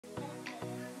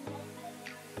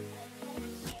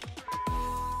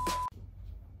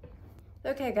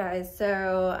Okay guys,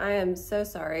 so I am so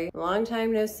sorry. Long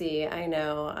time no see, I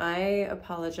know. I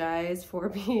apologize for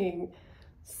being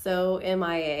so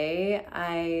MIA.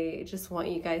 I just want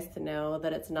you guys to know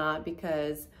that it's not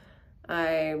because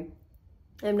I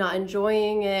am not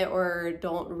enjoying it or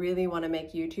don't really want to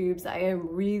make YouTubes. I am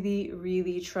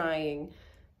really trying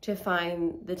to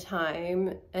find the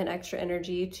time and extra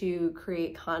energy to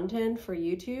create content for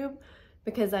YouTube,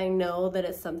 because I know that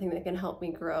it's something that can help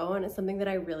me grow and it's something that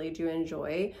I really do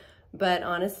enjoy. But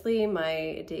honestly,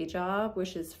 my day job,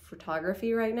 which is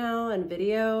photography right now and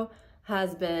video,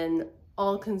 has been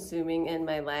all consuming in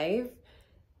my life,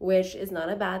 which is not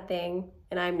a bad thing.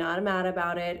 And I'm not mad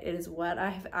about it. It is what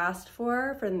I have asked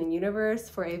for from the universe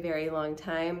for a very long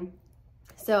time.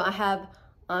 So I have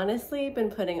honestly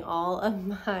been putting all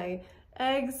of my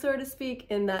eggs, so to speak,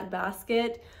 in that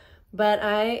basket. But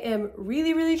I am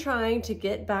really trying to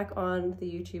get back on the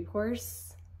YouTube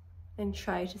horse and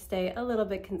try to stay a little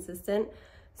bit consistent.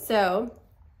 So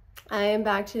I am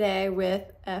back today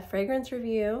with a fragrance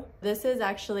review. This is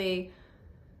actually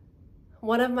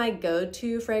one of my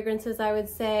go-to fragrances, I would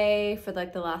say, for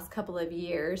like the last couple of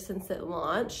years since it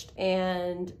launched.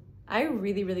 And I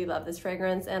really love this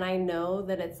fragrance. And I know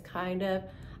that it's kind of,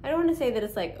 I don't want to say that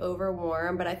it's like over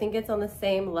warm, but I think it's on the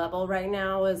same level right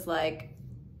now as like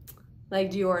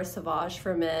Dior Sauvage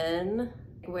for Men,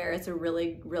 where it's a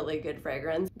really good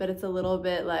fragrance, but it's a little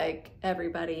bit like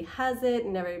everybody has it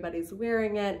and everybody's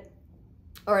wearing it,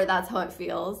 or that's how it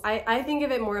feels. I think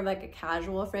of it more of like a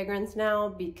casual fragrance now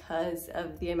because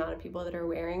of the amount of people that are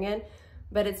wearing it,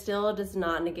 but it still does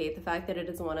not negate the fact that it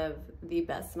is one of the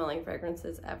best smelling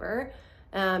fragrances ever.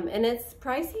 And it's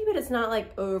pricey, but it's not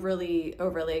like overly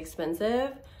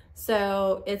expensive.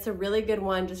 So it's a really good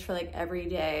one just for like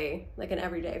everyday, like an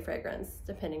everyday fragrance,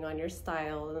 depending on your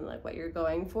style and like what you're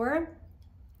going for.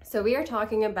 So we are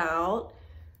talking about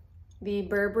the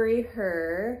Burberry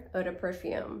Her Eau de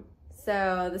Perfume.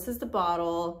 So this is the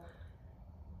bottle.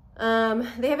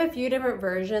 They have a few different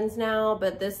versions now,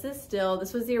 but this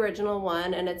was the original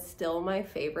one, and it's still my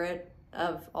favorite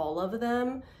of all of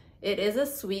them. It is a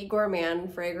sweet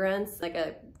gourmand fragrance, like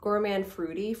a gourmand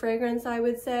fruity fragrance, I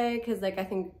would say, because like I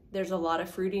think there's a lot of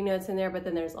fruity notes in there, but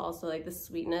then there's also like the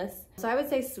sweetness. So I would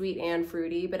say sweet and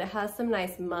fruity, but it has some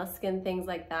nice musk and things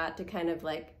like that to kind of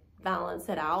like balance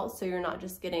it out, so you're not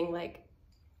just getting like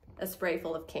a spray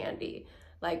full of candy,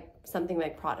 like something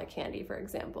like Prada candy, for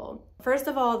example. First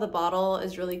of all, the bottle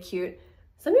is really cute.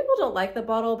 Some people don't like the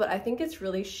bottle, but I think it's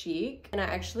really chic. And I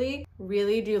actually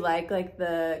really do like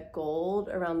the gold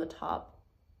around the top.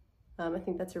 I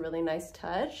think that's a really nice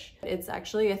touch. It's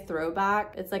actually a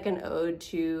throwback. It's like an ode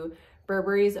to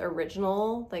Burberry's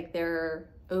original, like their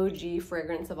OG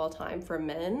fragrance of all time for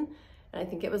men. And I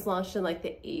think it was launched in like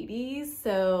the 80s.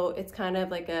 So it's kind of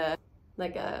like a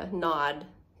nod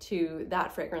to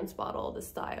that fragrance bottle, the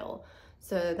style.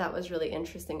 So that was really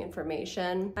interesting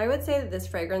information. I would say that this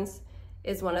fragrance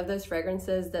is one of those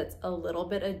fragrances that's a little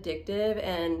bit addictive,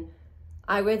 and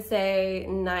I would say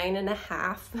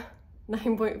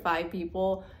 9.5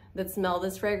 people that smell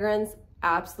this fragrance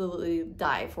absolutely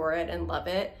die for it and love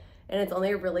it. And it's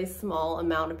only a really small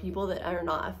amount of people that are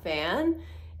not a fan.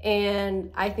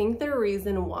 And I think the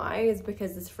reason why is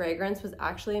because this fragrance was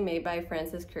actually made by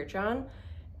Francis Kurkdjian.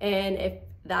 And if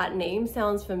that name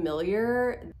sounds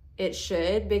familiar, it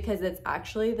should, because it's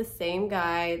actually the same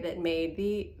guy that made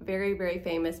the very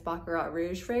famous Baccarat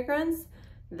Rouge fragrance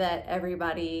that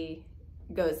everybody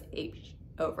goes ape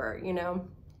over, you know?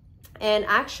 And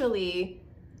actually,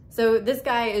 so this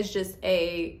guy is just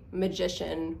a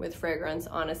magician with fragrance,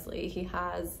 honestly. He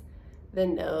has the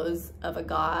nose of a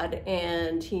god,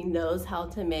 and he knows how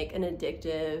to make an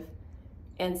addictive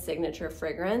and signature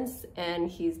fragrance, and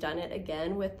he's done it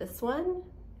again with this one.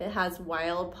 It has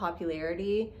wild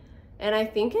popularity, and I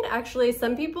think it actually,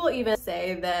 some people even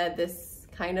say that this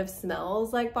kind of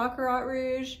smells like Baccarat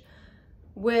Rouge,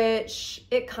 which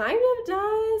it kind of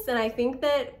does. And I think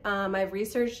that I've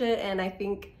researched it, and I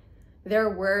think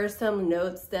there were some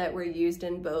notes that were used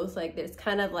in both. Like there's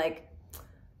kind of like,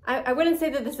 I wouldn't say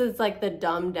that this is like the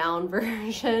dumbed down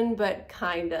version, but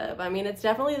kind of. I mean, it's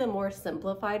definitely the more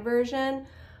simplified version,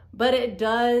 but it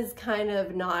does kind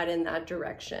of nod in that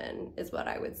direction, is what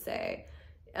I would say.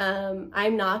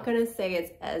 I'm not gonna say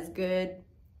it's as good,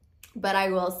 but I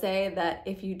will say that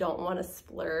if you don't want to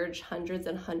splurge hundreds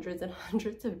and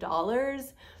hundreds of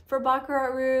dollars for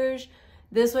Baccarat Rouge,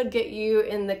 this would get you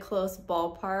in the close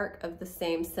ballpark of the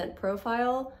same scent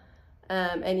profile,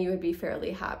 and you would be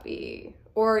fairly happy.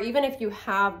 Or even if you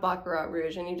have Baccarat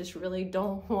Rouge and you just really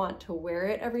don't want to wear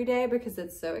it every day because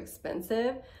it's so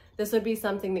expensive, this would be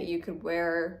something that you could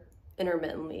wear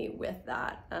intermittently with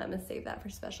that and save that for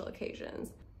special occasions.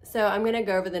 So I'm gonna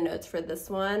go over the notes for this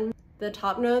one. The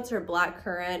top notes are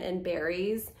blackcurrant and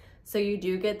berries. So you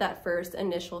do get that first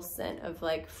initial scent of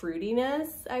like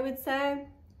fruitiness, I would say.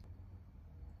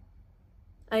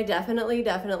 I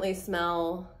definitely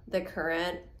smell the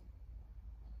currant,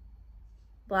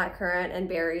 blackcurrant and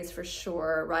berries for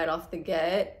sure right off the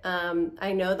get.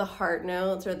 I know the heart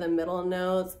notes or the middle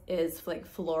notes is like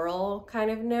floral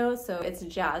kind of notes. So it's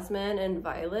jasmine and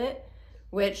violet,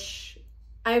 which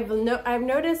I've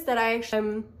noticed that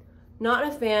I'm not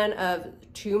a fan of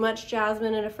too much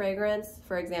jasmine in a fragrance.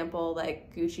 For example,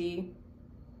 like Gucci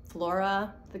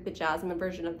Flora, like the jasmine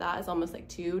version of that is almost like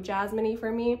too jasmine-y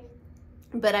for me.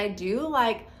 But I do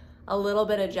like a little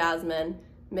bit of jasmine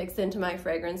mixed into my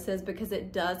fragrances because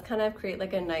it does kind of create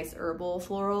like a nice herbal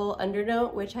floral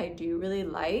undernote, which I do really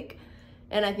like.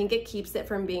 And I think it keeps it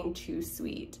from being too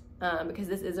sweet because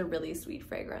this is a really sweet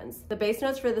fragrance. The base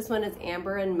notes for this one is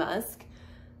amber and musk.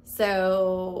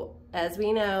 So as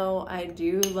we know, I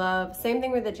do love, same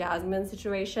thing with the jasmine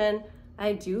situation,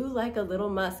 I do like a little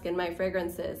musk in my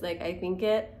fragrances. Like I think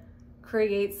it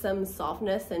creates some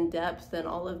softness and depth and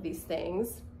all of these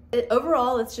things.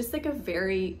 Overall, it's just like a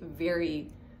very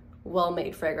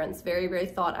well-made fragrance, very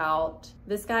thought out.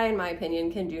 This guy, in my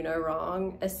opinion, can do no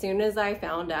wrong. As soon as I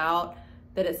found out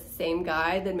that it's the same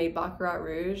guy that made Baccarat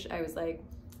Rouge, I was like,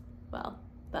 well,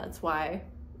 that's why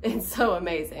it's so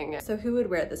amazing. So who would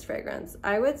wear this fragrance?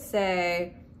 I would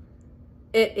say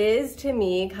it is, to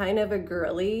me, kind of a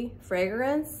girly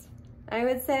fragrance, I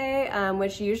would say,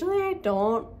 which usually I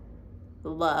don't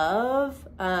love.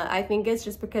 I think it's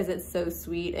just because it's so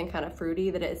sweet and kind of fruity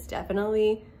that it's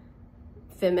definitely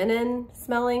feminine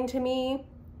smelling to me.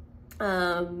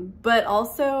 But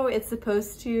also it's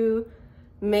supposed to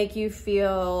make you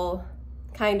feel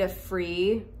kind of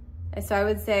free. So I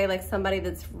would say like somebody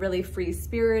that's really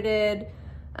free-spirited,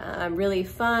 really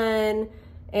fun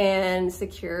and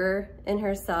secure in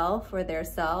herself or their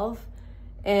self.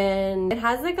 And it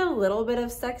has like a little bit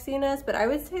of sexiness, but I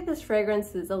would say this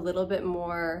fragrance is a little bit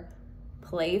more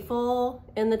playful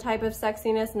in the type of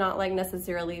sexiness, not like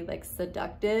necessarily like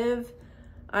seductive.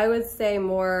 I would say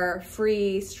more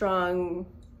free, strong,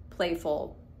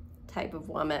 playful type of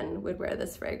woman would wear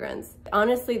this fragrance.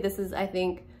 Honestly, this is, I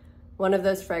think, one of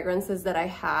those fragrances that I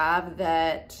have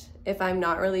that if I'm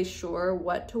not really sure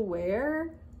what to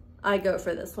wear, I go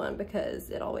for this one because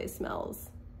it always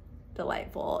smells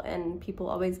delightful and people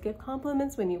always give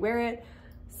compliments when you wear it.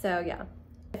 So yeah,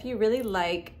 if you really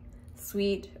like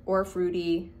sweet or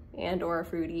fruity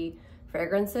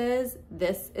fragrances,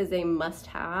 this is a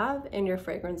must-have in your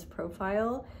fragrance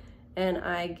profile, and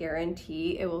I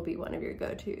guarantee it will be one of your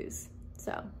go-tos.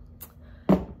 So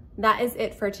that is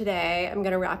it for today. I'm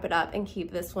gonna wrap it up and keep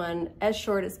this one as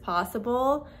short as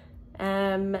possible.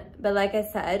 But like I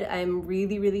said, I'm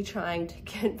really trying to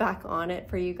get back on it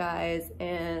for you guys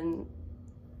and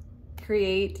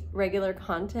create regular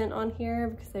content on here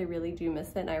because I really do miss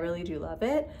it and I really do love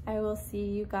it. I will see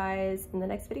you guys in the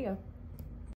next video.